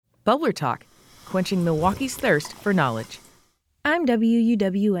Bubbler Talk, quenching Milwaukee's thirst for knowledge. I'm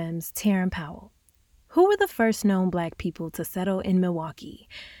WUWM's Taryn Powell. Who were the first known Black people to settle in Milwaukee?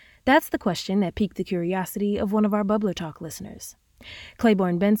 That's the question that piqued the curiosity of one of our Bubbler Talk listeners.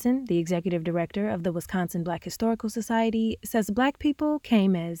 Claiborne Benson, the executive director of the Wisconsin Black Historical Society, says Black people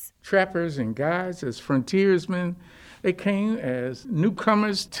came as trappers and guides, as frontiersmen. They came as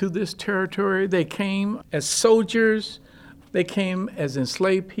newcomers to this territory. They came as soldiers. They came as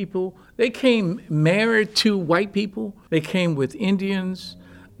enslaved people. They came married to white people. They came with Indians.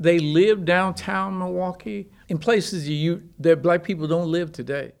 They lived downtown Milwaukee in places that Black people don't live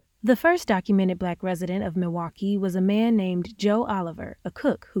today. The first documented Black resident of Milwaukee was a man named Joe Oliver, a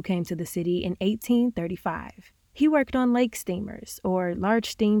cook who came to the city in 1835. He worked on lake steamers, or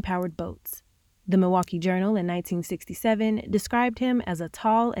large steam-powered boats. The Milwaukee Journal in 1967 described him as a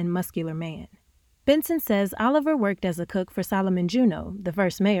tall and muscular man. Benson says Oliver worked as a cook for Solomon Juneau, the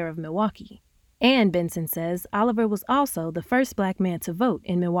first mayor of Milwaukee. And Benson says Oliver was also the first Black man to vote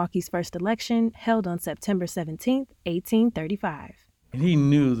in Milwaukee's first election held on September 17, 1835. He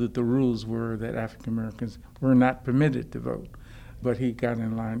knew that the rules were that African Americans were not permitted to vote, but he got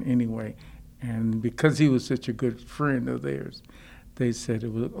in line anyway. And because he was such a good friend of theirs, they said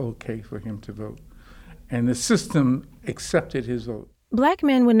it was okay for him to vote. And the system accepted his vote. Black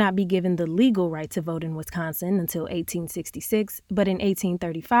men would not be given the legal right to vote in Wisconsin until 1866, but in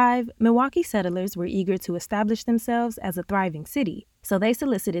 1835, Milwaukee settlers were eager to establish themselves as a thriving city, so they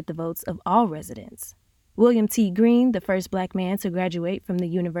solicited the votes of all residents. William T. Green, the first Black man to graduate from the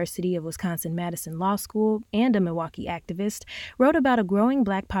University of Wisconsin-Madison Law School and a Milwaukee activist, wrote about a growing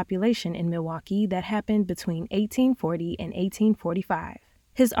Black population in Milwaukee that happened between 1840 and 1845.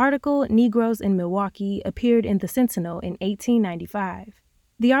 His article, Negroes in Milwaukee, appeared in the Sentinel in 1895.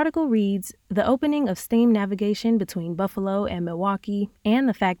 The article reads, "The opening of steam navigation between Buffalo and Milwaukee, and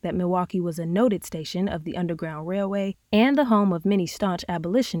the fact that Milwaukee was a noted station of the Underground Railway and the home of many staunch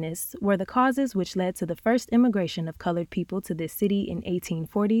abolitionists, were the causes which led to the first immigration of colored people to this city in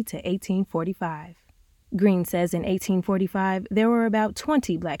 1840 to 1845. Green says in 1845 there were about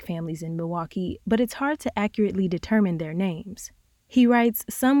 20 Black families in Milwaukee, but it's hard to accurately determine their names. He writes,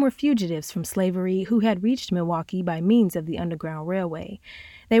 some were fugitives from slavery who had reached Milwaukee by means of the Underground Railway.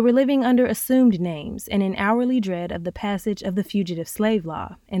 They were living under assumed names and in hourly dread of the passage of the Fugitive Slave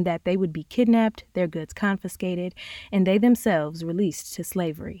Law, and that they would be kidnapped, their goods confiscated, and they themselves released to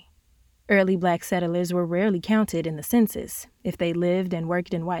slavery. Early Black settlers were rarely counted in the census. If they lived and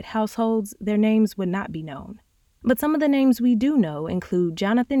worked in white households, their names would not be known. But some of the names we do know include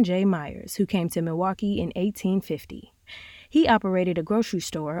Jonathan J. Myers, who came to Milwaukee in 1850. He operated a grocery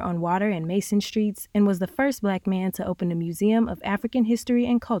store on Water and Mason Streets and was the first Black man to open a museum of African history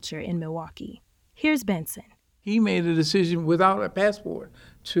and culture in Milwaukee. Here's Benson. He made a decision without a passport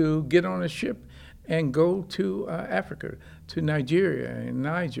to get on a ship and go to Africa, to Nigeria and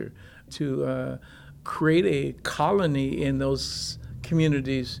Niger, to create a colony in those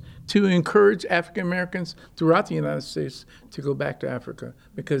communities to encourage African Americans throughout the United States to go back to Africa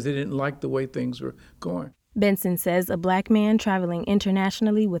because they didn't like the way things were going. Benson says a Black man traveling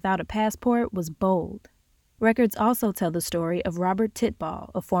internationally without a passport was bold. Records also tell the story of Robert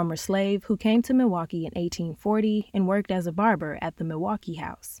Titball, a former slave who came to Milwaukee in 1840 and worked as a barber at the Milwaukee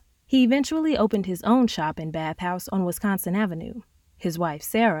House. He eventually opened his own shop and bathhouse on Wisconsin Avenue. His wife,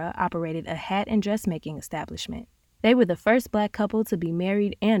 Sarah, operated a hat and dressmaking establishment. They were the first Black couple to be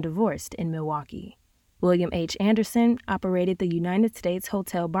married and divorced in Milwaukee. William H. Anderson operated the United States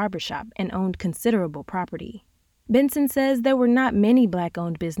Hotel Barbershop and owned considerable property. Benson says there were not many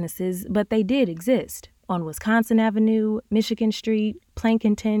Black-owned businesses, but they did exist on Wisconsin Avenue, Michigan Street,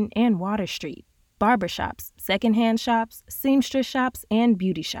 Plankinton, and Water Street. Barbershops, secondhand shops, seamstress shops, and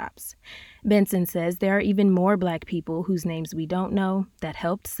beauty shops. Benson says there are even more Black people whose names we don't know that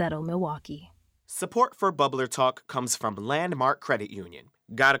helped settle Milwaukee. Support for Bubbler Talk comes from Landmark Credit Union.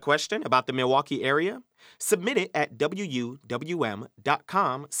 Got a question about the Milwaukee area? Submit it at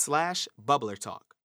WUWM.com/BubblerTalk.